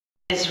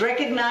Is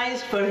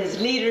recognized for his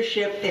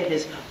leadership in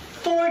his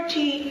 40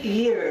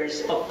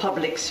 years of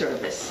public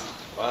service.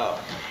 Wow.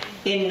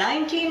 In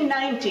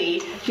 1990,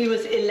 he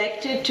was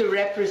elected to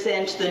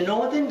represent the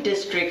Northern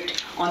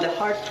District on the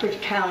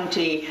Hartford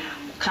County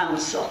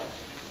Council.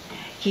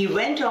 He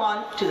went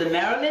on to the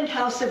Maryland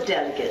House of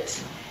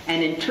Delegates,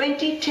 and in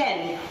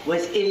 2010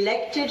 was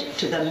elected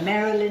to the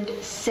Maryland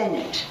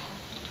Senate.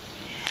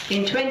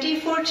 In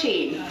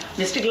 2014,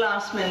 Mr.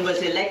 Glassman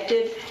was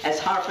elected as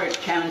Hartford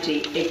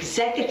County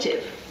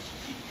Executive.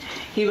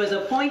 He was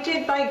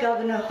appointed by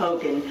Governor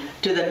Hogan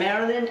to the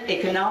Maryland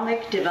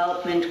Economic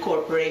Development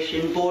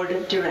Corporation Board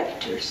of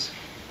Directors.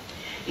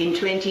 In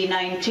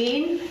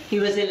 2019, he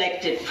was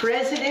elected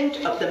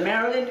President of the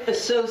Maryland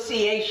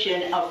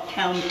Association of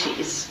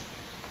Counties.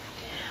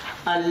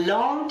 A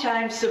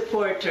longtime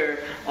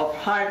supporter of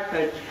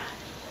Hartford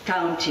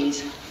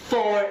County's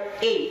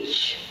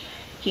 4-H.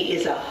 He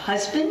is a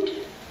husband,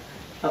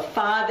 a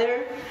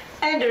father,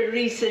 and a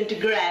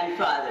recent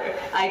grandfather.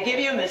 I give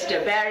you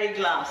Mr. Barry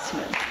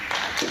Glassman.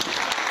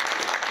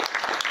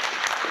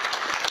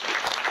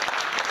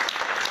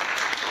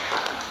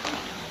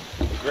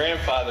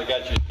 Grandfather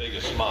got you the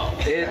biggest smile.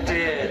 It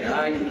did.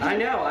 I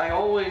know. I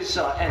always,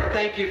 and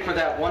thank you for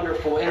that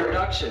wonderful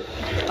introduction.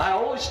 I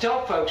always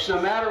tell folks, no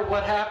matter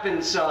what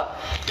happens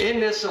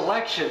in this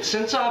election,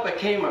 since I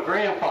became a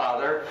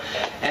grandfather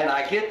and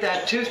I get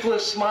that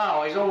toothless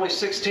smile, he's only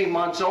 16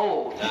 months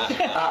old,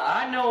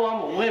 I know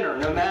I'm a winner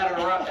no matter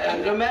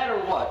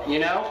what, you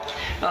know.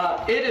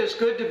 It is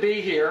good to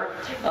be here.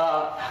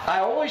 I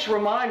always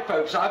remind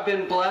folks I've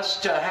been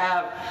blessed to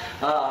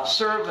have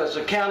served as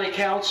a county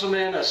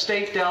councilman, a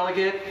state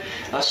delegate,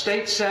 a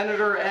state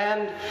senator,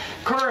 and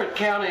current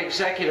county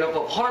executive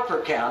of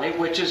Hartford County,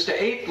 which is the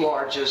 8th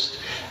largest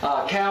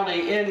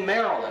county in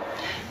Maryland.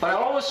 But I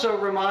also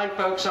remind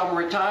folks I'm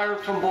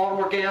retired from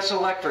Baltimore Gas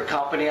Electric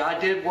Company. I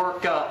did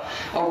work a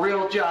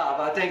real job.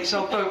 I think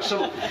some folks,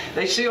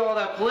 they see all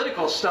that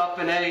political stuff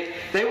and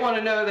they want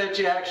to know that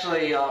you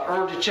actually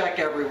earned a check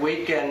every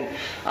week. And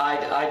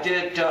I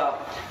did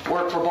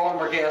work for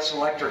Baltimore Gas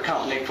Electric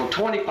Company for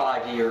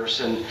 25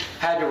 years and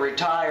had to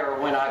retire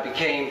when I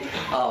became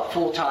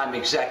full-time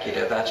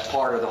executive. That's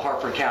part of the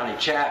Hartford County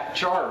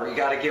charter. You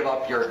got to give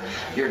up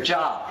your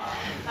job.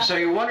 So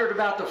you wondered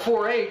about the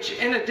 4-H.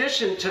 In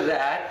addition to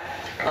that,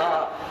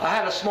 I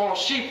had a small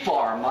sheep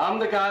farm. I'm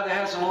the guy that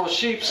has a little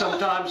sheep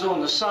sometimes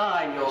on the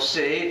sign, you'll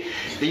see.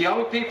 The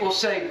young people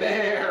say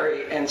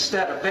Barry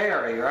instead of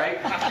Barry, right?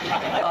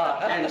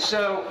 And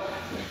so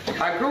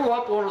I grew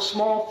up on a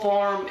small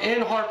farm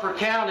in Hartford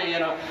County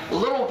in a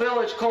little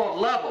village called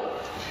Level,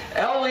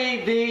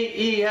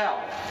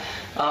 L-E-V-E-L.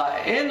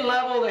 In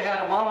Level, they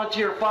had a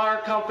volunteer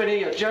fire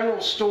company, a general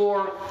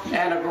store,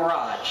 and a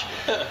garage.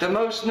 The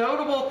most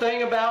notable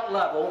thing about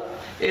Level,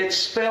 it's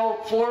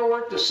spelled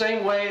forward the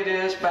same way it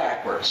is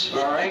backwards,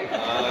 all right?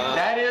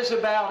 That is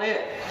about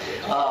it.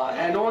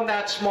 And on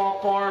that small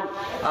farm,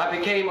 I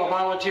became a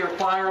volunteer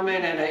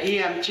fireman and an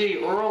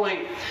EMT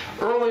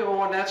early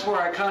on. That's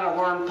where I kind of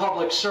learned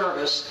public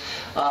service.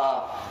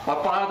 My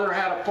father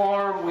had a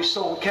farm. We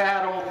sold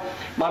cattle.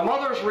 My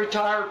mother's a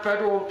retired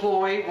federal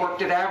employee,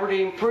 worked at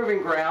Aberdeen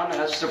Proving Ground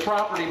as the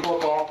property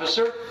book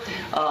officer,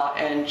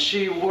 and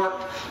she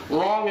worked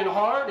long and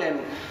hard.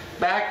 And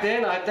back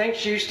then, I think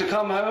she used to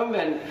come home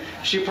and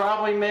she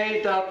probably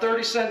made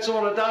 30 cents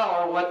on a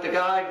dollar what the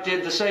guy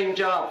did the same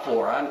job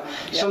for.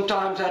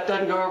 Sometimes that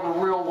doesn't go over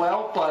real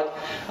well, but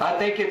I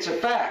think it's a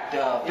fact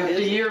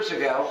 50 years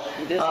ago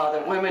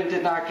that women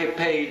did not get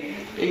paid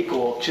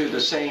equal to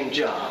the same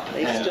job.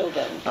 They still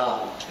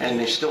don't. And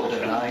they still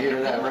don't. I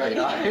hear that right.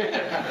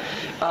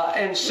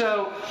 And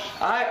so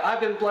I've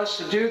been blessed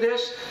to do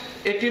this.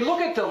 If you look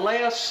at the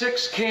last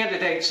 6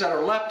 candidates that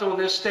are left on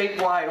this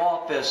statewide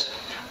office,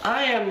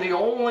 I am the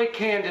only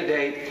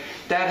candidate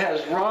that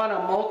has run a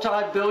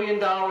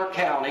multi-billion-dollar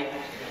county,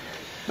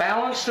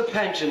 balanced the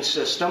pension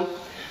system,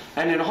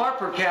 and in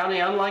Hartford County,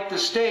 unlike the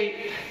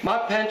state, my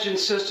pension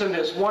system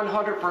is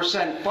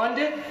 100%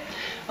 funded.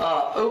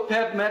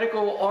 OPEB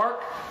Medical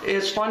ARC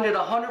is funded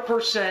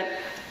 100%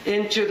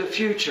 into the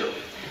future.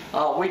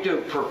 We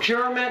do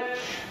procurement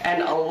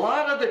and a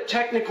lot of the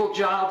technical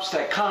jobs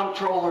that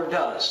Comptroller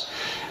does.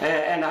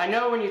 And I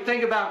know when you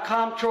think about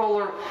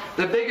Comptroller,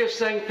 the biggest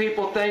thing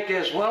people think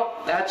is, well,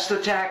 that's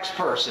the tax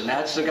person.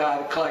 That's the guy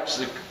that collects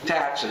the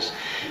taxes.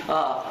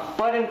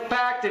 But in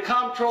fact, the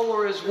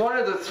Comptroller is one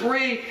of the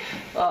 3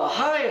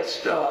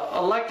 highest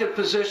elected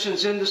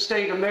positions in the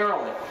state of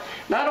Maryland.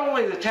 Not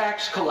only the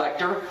tax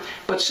collector,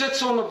 but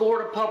sits on the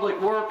Board of Public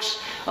Works,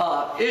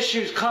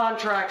 issues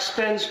contracts,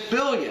 spends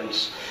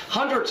billions,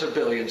 hundreds of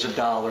billions of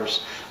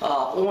dollars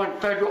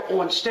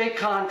on state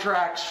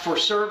contracts for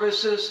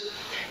services.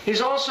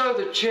 He's also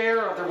the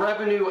chair of the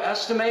revenue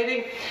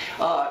estimating,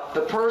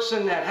 the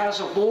person that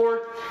has a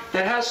board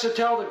that has to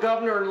tell the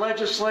governor and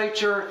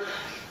legislature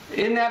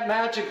in that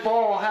magic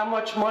ball how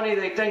much money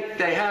they think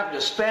they have to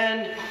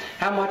spend,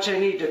 how much they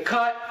need to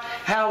cut,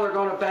 how they're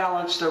going to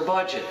balance their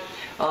budget.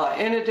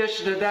 In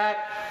addition to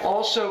that,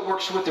 also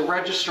works with the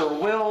Register of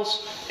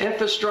Wills,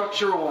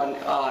 infrastructure on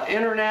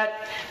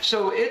internet.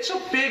 So it's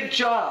a big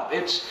job.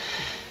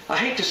 I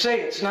hate to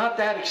say it's not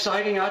that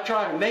exciting. I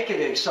try to make it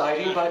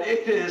exciting, but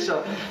it is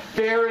a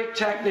very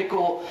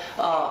technical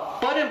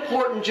but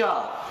important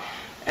job.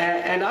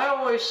 And I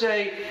always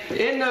say,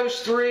 in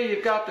those three,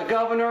 you've got the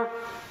governor,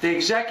 the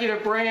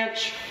executive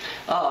branch,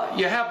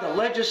 you have the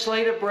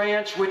legislative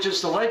branch, which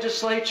is the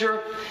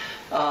legislature,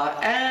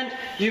 and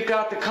you've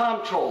got the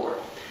comptroller.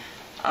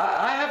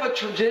 I have a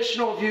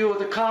traditional view of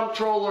the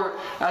comptroller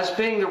as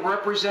being the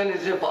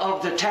representative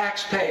of the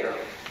taxpayer,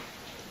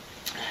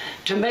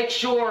 to make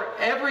sure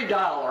every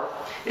dollar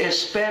is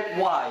spent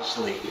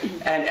wisely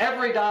and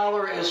every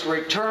dollar is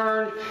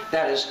returned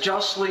that is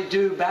justly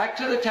due back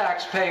to the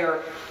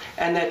taxpayer,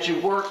 and that you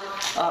work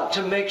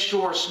to make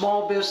sure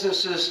small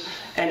businesses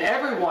and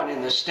everyone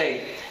in the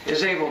state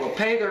is able to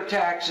pay their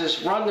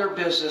taxes, run their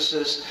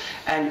businesses,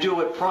 and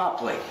do it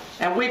promptly.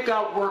 And we've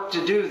got work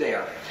to do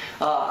there.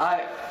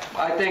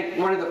 I think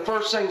one of the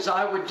first things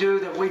I would do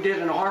that we did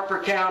in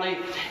Harper County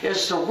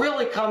is to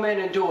really come in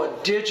and do a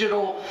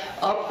digital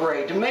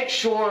upgrade to make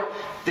sure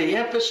the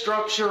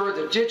infrastructure,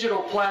 the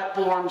digital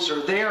platforms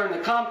are there in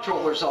the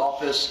comptroller's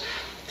office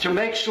to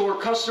make sure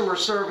customer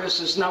service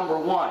is number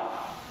one.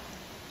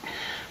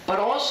 But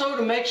also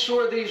to make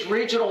sure these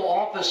regional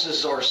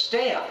offices are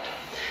staffed.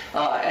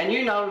 And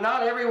you know,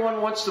 not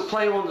everyone wants to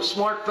play on the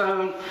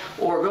smartphone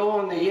or go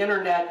on the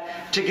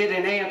internet to get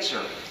an answer.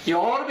 You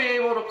ought to be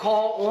able to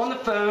call on the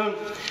phone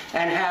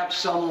and have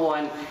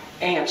someone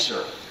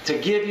answer, to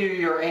give you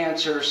your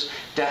answers,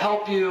 to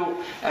help you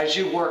as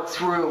you work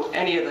through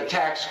any of the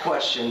tax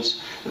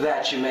questions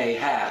that you may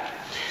have.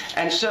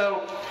 And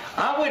so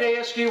I would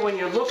ask you, when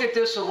you look at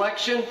this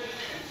election,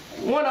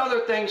 one other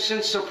thing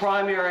since the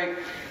primary,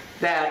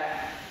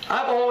 that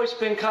I've always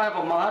been kind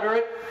of a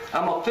moderate.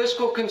 I'm a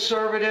fiscal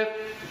conservative.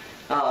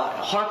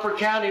 Harper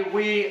County,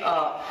 we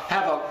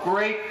have a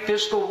great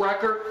fiscal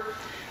record.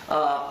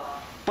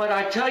 But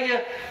I tell you,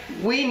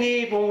 we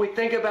need, when we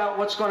think about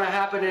what's going to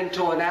happen in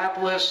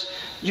Annapolis,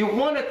 you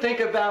want to think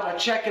about a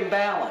check and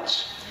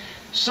balance.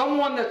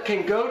 Someone that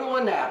can go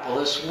to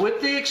Annapolis with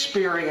the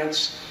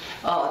experience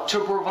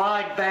to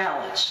provide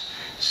balance.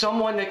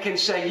 Someone that can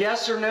say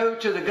yes or no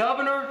to the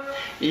governor,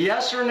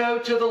 yes or no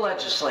to the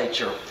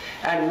legislature,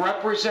 and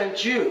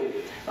represent you,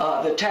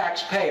 the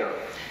taxpayer.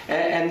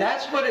 And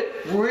that's what it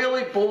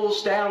really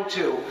boils down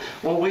to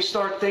when we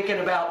start thinking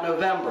about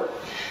November.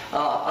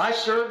 I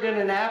served in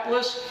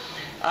Annapolis.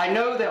 I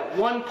know that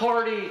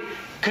one-party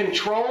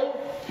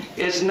control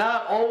is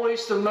not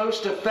always the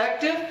most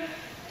effective.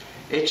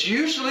 It's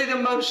usually the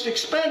most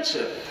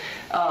expensive.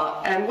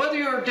 And whether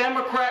you're a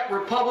Democrat,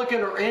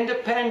 Republican, or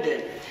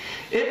independent,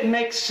 it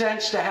makes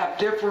sense to have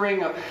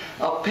differing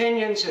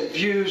opinions and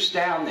views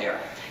down there.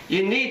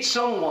 You need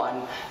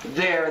someone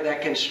there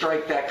that can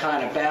strike that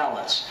kind of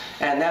balance.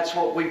 And that's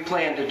what we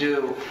plan to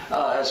do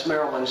as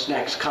Maryland's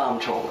next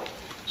comptroller.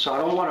 So I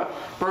don't want to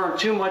burn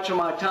too much of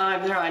my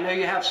time there. I know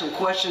you have some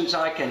questions.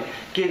 I can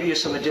give you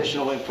some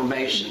additional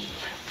information.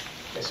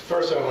 Yes,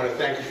 first, I want to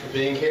thank you for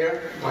being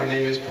here. My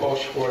name is Paul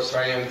Schwartz.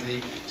 I am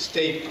the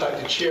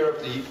chair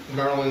of the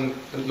Maryland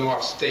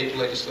NARFE State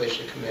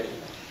Legislation Committee.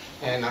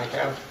 And I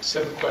have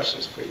 7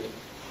 questions for you.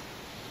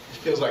 It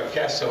feels like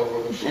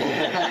Passover.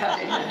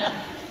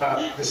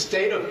 The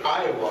state of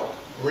Iowa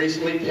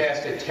recently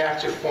passed a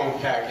tax reform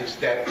package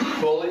that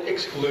fully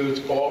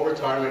excludes all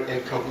retirement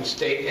income from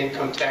state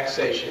income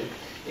taxation,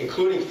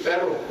 including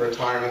federal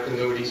retirement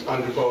annuities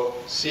under both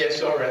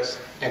CSRS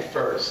and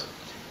FERS.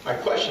 My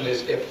question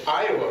is, if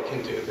Iowa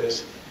can do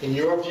this, in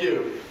your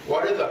view,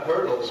 what are the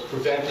hurdles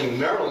preventing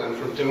Maryland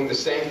from doing the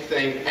same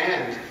thing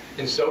and,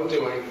 in so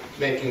doing,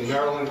 making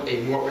Maryland a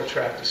more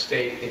attractive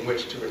state in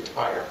which to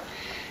retire?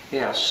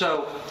 Yeah,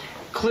 so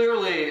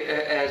clearly,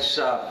 as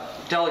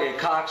Delegate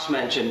Cox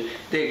mentioned,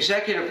 the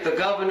executive, the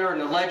governor,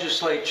 and the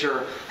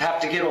legislature have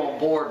to get on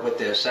board with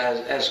this.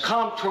 As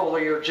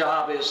comptroller, your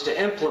job is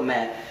to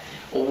implement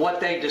what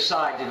they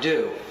decide to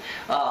do.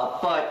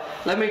 But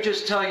let me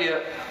just tell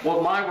you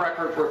what my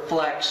record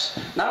reflects,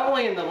 not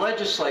only in the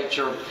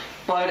legislature,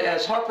 but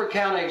as Harper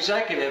County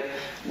executive,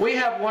 we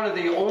have one of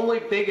the only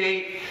Big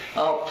 8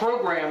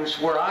 programs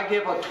where I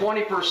give a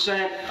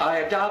 20%, I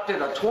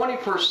adopted a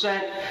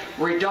 20%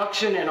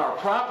 reduction in our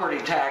property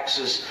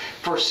taxes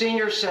for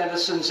senior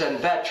citizens and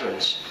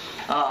veterans.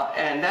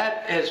 And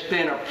that has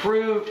been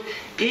approved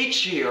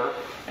each year,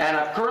 and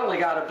I've currently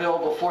got a bill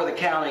before the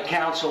county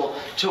council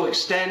to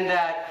extend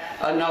that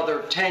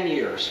another 10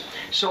 years.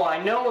 So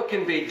I know it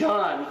can be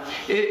done.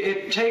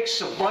 It takes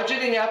a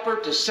budgeting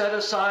effort to set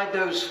aside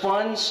those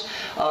funds.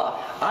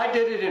 I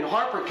did it in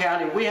Harper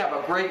County. We have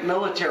a great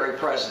military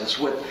presence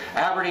with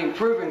Aberdeen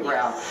Proving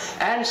Ground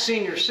and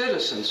senior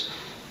citizens.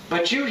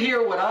 But you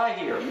hear what I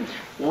hear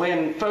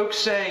when folks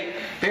say,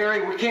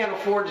 Barry, we can't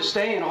afford to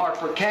stay in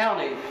Hartford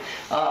County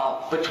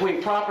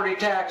between property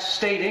tax,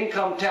 state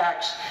income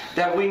tax,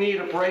 that we need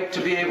a break to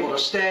be able to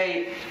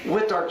stay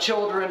with our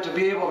children, to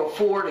be able to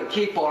afford and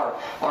keep our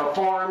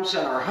farms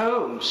and our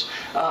homes.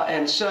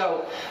 And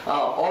so,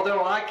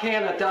 although I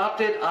can't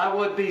adopt it, I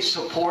would be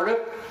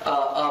supportive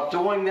of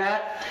doing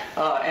that,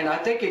 and I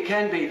think it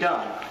can be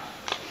done.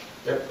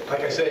 Like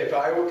I say, if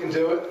Iowa can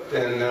do it,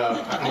 then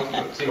I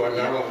don't see why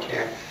Maryland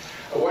can't.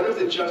 One of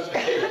the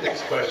justifications,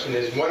 next question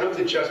is, one of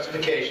the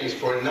justifications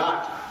for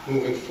not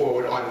moving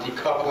forward on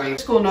decoupling.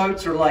 Fiscal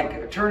notes are like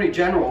Attorney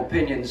General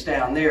opinions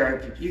down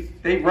there.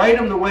 They write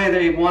them the way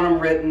they want them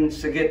written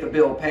to get the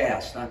bill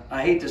passed.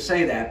 I hate to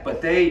say that,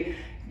 but they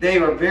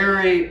are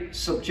very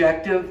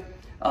subjective,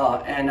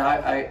 and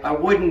I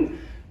wouldn't,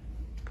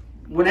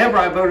 whenever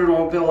I voted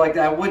on a bill like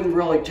that, I wouldn't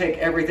really take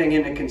everything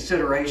into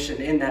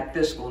consideration in that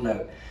fiscal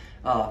note.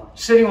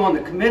 Sitting on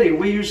the committee,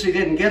 we usually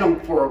didn't get them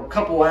for a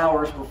couple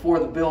hours before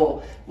the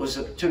bill was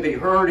to be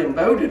heard and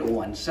voted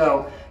on.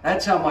 So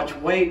that's how much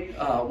weight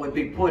would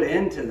be put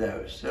into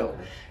those. So,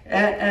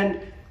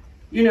 and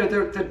you know,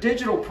 the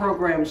digital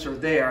programs are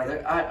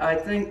there. I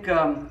think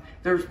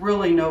there's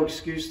really no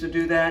excuse to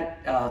do that.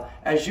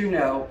 As you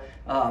know,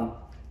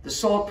 the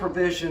SALT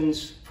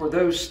provisions for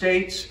those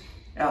states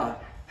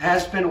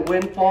has been a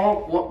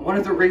windfall. One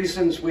of the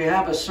reasons we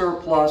have a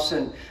surplus,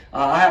 and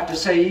I have to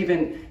say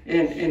even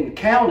in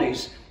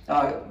counties,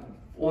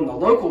 on the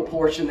local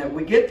portion that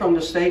we get from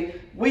the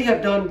state, we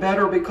have done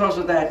better because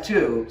of that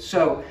too.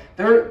 So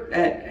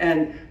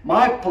and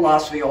my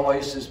philosophy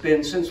always has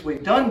been, since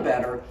we've done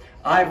better,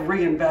 I've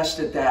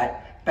reinvested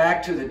that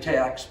back to the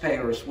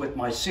taxpayers with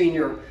my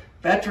senior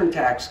veteran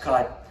tax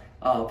cut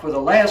for the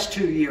last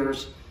 2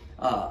 years,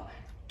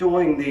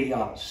 doing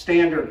the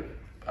standard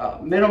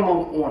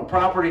minimum on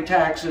property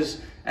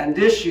taxes, and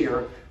this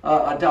year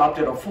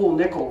adopted a full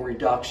nickel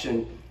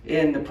reduction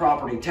in the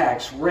property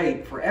tax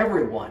rate for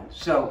everyone.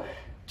 So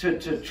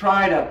to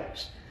try to,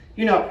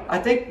 you know, I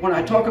think when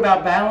I talk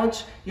about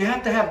balance, you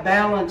have to have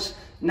balance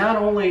not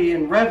only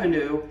in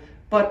revenue,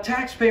 but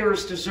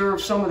taxpayers deserve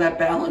some of that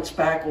balance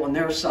back on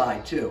their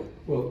side too.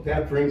 Well,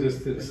 that brings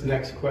us to this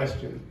next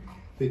question.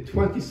 The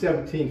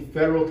 2017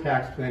 federal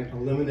tax plan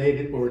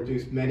eliminated or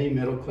reduced many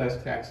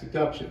middle-class tax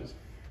deductions,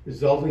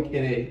 resulting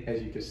in a,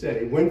 as you just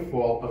said, a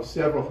windfall of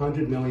several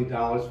 $100 million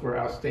for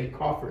our state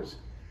coffers.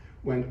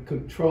 When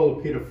Comptroller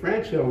Peter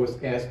Franchot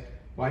was asked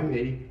by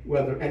me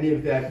whether any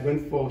of that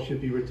windfall should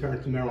be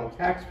returned to Maryland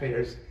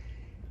taxpayers,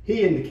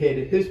 he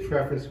indicated his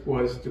preference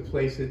was to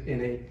place it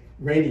in a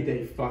rainy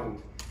day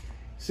fund.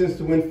 Since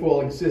the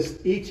windfall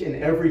exists each and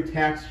every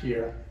tax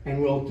year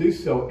and will do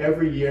so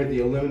every year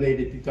the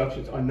eliminated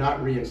deductions are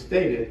not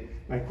reinstated,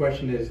 my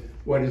question is,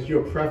 what is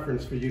your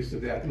preference for use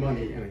of that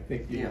money? And I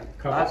think you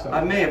covered some of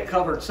that. I may have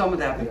covered some of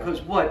that,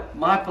 because what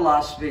my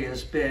philosophy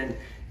has been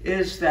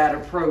is that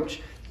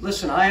approach.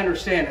 Listen, I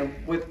understand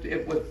with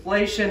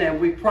inflation,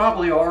 and we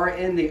probably are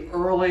in the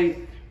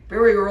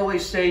very early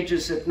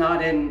stages, if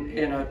not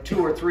in a 2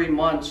 or 3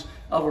 months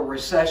of a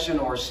recession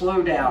or a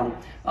slowdown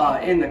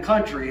in the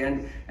country.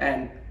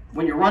 And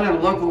when you're running a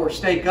local or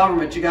state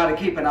government, you got to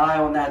keep an eye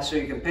on that so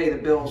you can pay the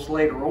bills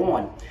later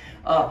on.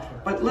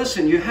 But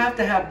listen, you have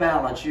to have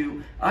balance.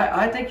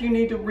 I think you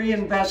need to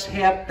reinvest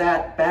half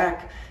that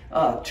back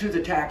to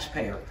the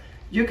taxpayer.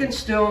 You can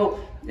still,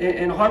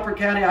 in Hartford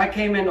County, I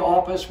came into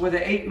office with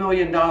an $8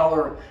 million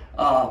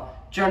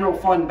general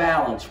fund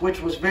balance, which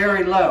was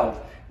very low.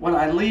 When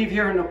I leave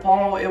here in the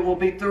fall, it will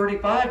be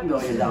 $35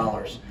 million.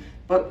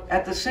 But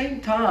at the same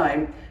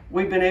time,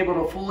 we've been able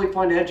to fully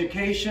fund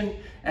education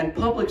and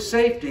public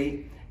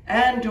safety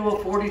and do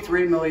a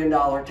 $43 million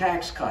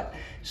tax cut.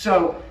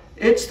 So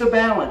it's the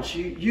balance.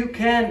 You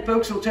can,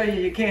 folks will tell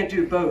you you can't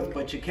do both,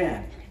 but you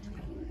can.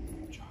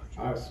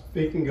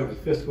 Speaking of the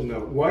fiscal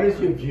note, what is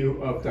your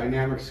view of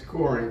dynamic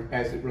scoring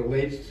as it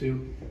relates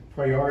to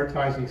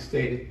prioritizing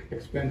state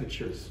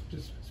expenditures?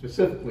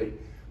 Specifically,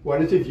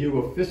 what is your view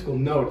of fiscal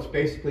notes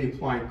basically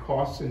applying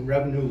costs and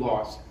revenue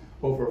loss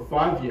over a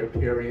 5-year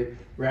period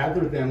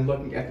rather than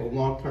looking at the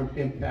long-term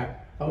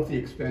impact of the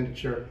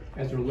expenditure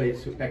as it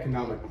relates to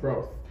economic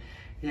growth?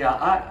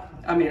 Yeah,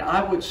 I mean,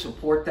 I would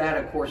support that.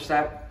 Of course,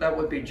 that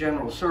would be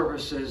general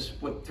services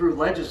through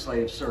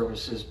legislative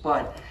services,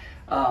 but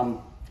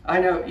I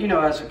know, you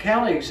know, as a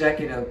county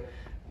executive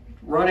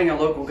running a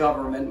local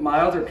government,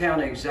 my other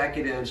county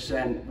executives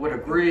would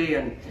agree,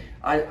 and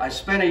I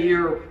spent a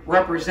year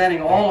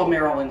representing all of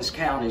Maryland's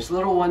counties,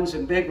 little ones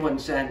and big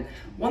ones, and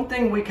one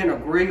thing we can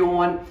agree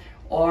on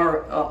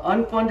are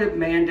unfunded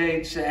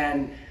mandates.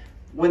 And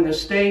when the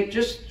state,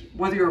 just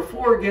whether you're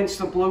for or against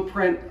the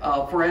blueprint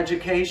for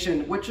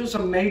education, which is a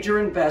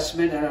major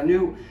investment and a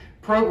new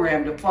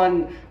program to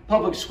fund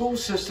public school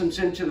systems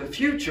into the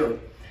future,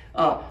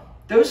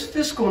 those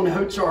fiscal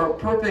notes are a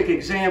perfect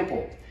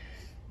example.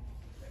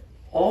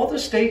 All the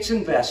state's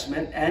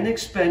investment and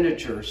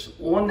expenditures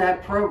on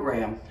that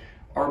program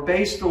are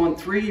based on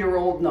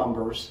 3-year-old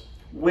numbers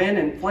when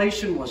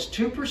inflation was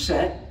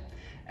 2%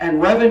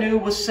 and revenue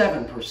was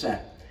 7%.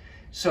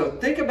 So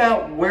think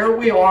about where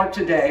we are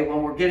today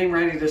when we're getting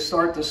ready to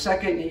start the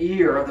second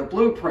year of the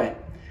blueprint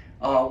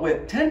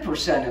with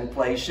 10%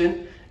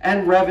 inflation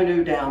and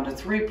revenue down to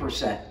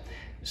 3%.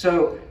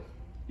 So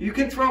you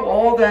can throw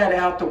all that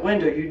out the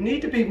window. You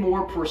need to be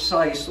more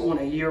precise on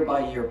a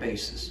year-by-year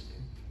basis.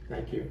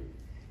 Thank you.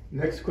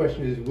 Next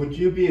question is, would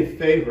you be in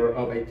favor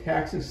of a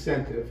tax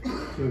incentive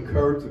to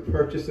encourage the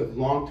purchase of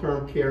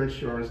long-term care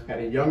insurance at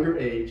a younger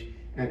age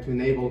and to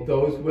enable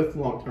those with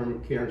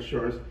long-term care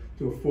insurance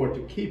to afford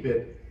to keep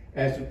it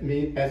as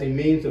a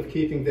means of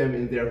keeping them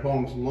in their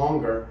homes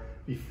longer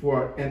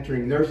before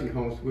entering nursing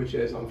homes, which,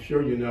 as I'm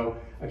sure you know,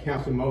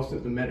 accounts for most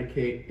of the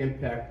Medicaid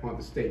impact on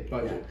the state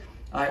budget?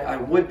 I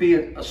would be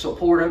a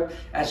supportive.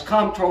 As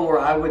Comptroller,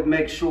 I would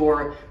make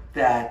sure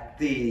that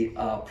the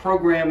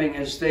programming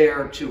is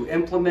there to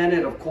implement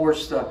it. Of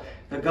course, the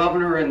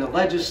governor and the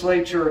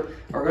legislature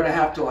are going to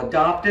have to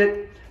adopt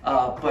it,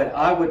 but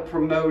I would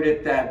promote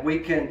it that we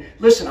can,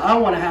 listen, I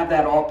want to have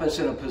that office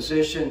in a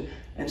position,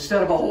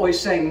 instead of always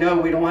saying, no,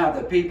 we don't have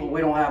the people,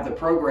 we don't have the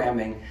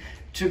programming,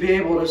 to be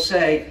able to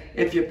say,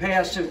 if you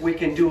pass it, we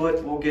can do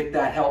it, we'll get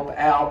that help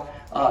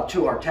out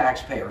to our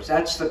taxpayers.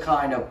 That's the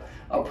kind of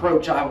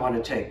approach I want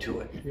to take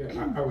to it.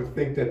 Yeah, I would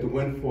think that the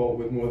windfall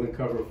would more than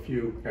cover a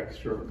few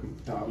extra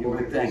you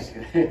would think.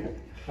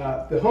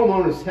 The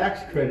homeowner's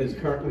tax credit is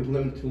currently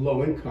limited to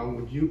low income.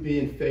 Would you be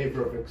in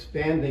favor of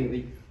expanding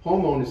the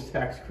homeowner's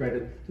tax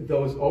credit to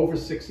those over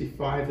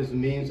 65 as a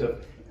means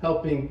of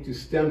helping to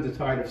stem the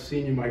tide of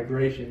senior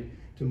migration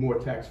to more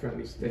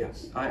tax-friendly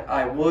states?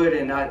 I would,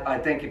 and I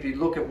think if you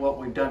look at what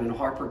we've done in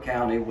Harper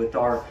County with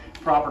our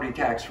property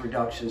tax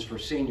reductions for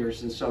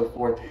seniors and so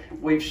forth,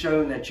 we've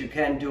shown that you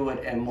can do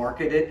it and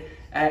market it,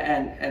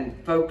 and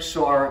folks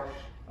are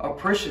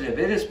appreciative.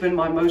 It has been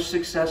my most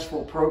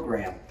successful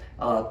program,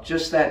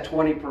 just that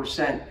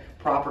 20%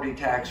 property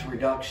tax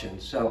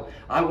reduction. So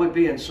I would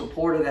be in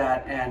support of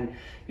that, and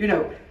you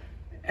know,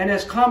 and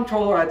as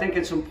Comptroller, I think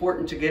it's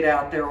important to get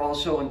out there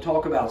also and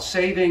talk about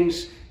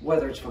savings,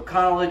 whether it's for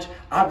college.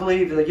 I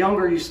believe the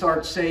younger you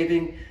start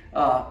saving,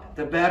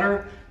 the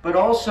better, but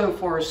also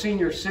for our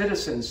senior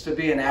citizens to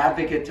be an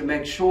advocate to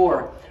make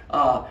sure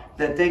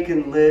that they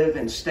can live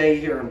and stay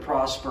here and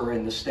prosper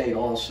in the state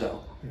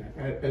also.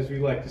 As we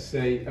like to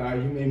say,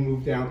 you may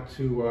move down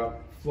to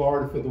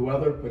Florida for the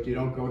weather, but you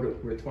don't go to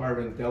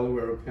retire in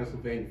Delaware or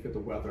Pennsylvania for the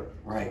weather.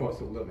 Right.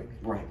 Cost of living.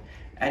 Right.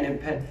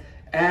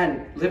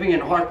 And living in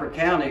Harper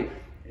County,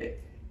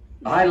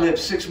 I live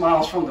 6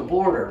 miles from the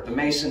border, the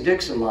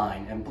Mason-Dixon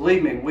line, and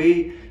believe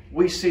me,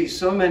 we see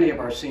so many of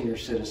our senior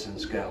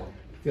citizens go.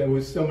 There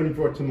was somebody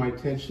brought to my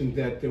attention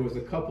that there was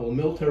a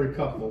military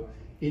couple,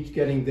 each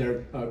getting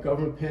their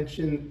government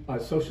pension,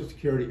 Social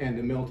Security, and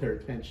the military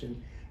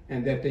pension,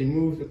 and that they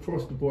moved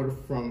across the border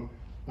from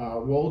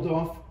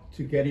Waldorf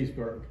to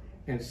Gettysburg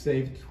and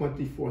saved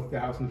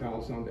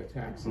 $24,000 on their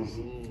taxes.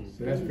 Mm-hmm.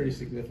 So that's pretty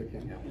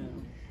significant. Yeah.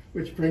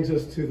 Which brings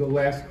us to the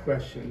last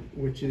question,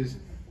 which is,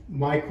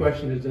 my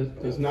question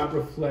does not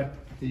reflect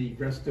the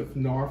rest of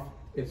NARFE.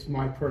 It's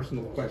my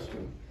personal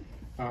question.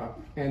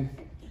 And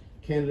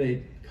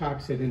candidate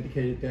Cox had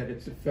indicated that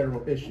it's a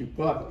federal issue,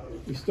 but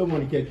we still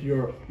want to get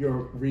your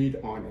read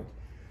on it.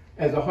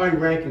 As a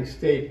high-ranking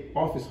state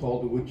office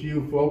holder, would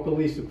you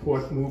vocally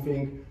support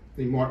moving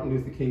the Martin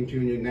Luther King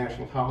Jr.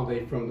 national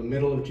holiday from the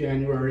middle of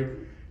January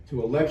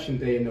to Election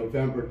Day in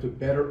November to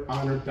better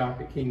honor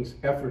Dr. King's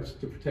efforts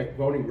to protect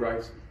voting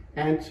rights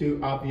and to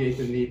obviate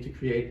the need to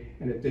create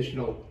an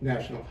additional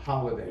national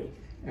holiday?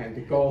 And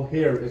the goal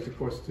here is, of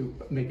course, to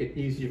make it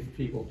easier for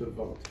people to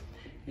vote.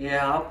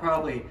 Yeah,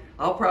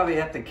 I'll probably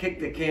have to kick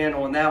the can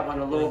on that one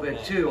a little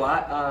bit too.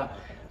 I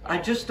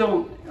just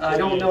don't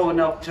know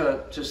enough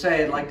to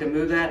say I'd like to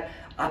move that.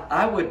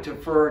 I would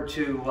defer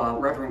to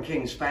Reverend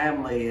King's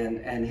family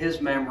and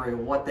his memory of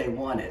what they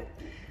wanted,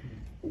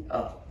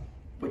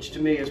 which to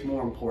me is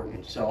more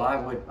important. So I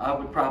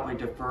would probably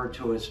defer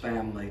to his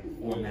family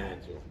on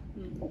that.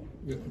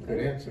 Good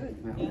answer.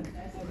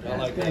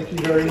 Yeah. Thank you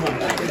very much.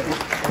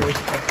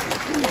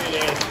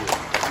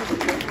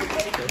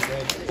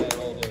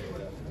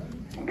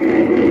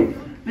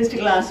 Mr.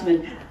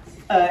 Glassman,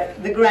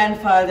 the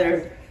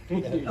grandfather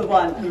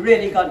one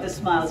really got the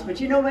smiles, but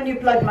you know when you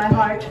plugged my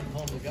heart?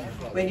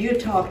 When you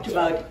talked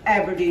about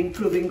Aberdeen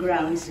Proving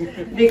Grounds,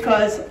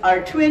 because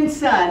our twin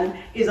son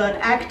is on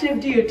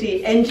active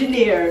duty,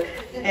 engineer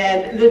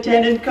and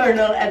lieutenant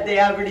colonel at the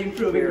Aberdeen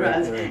Proving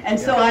Grounds. And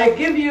so I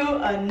give you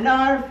a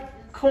NARFE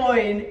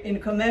coin in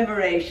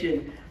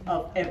commemoration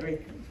of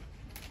everything.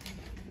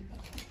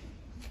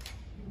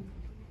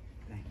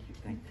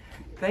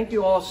 Thank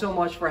you all so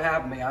much for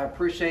having me. I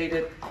appreciate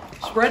it.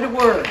 Spread the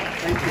word.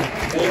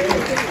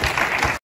 Thank you.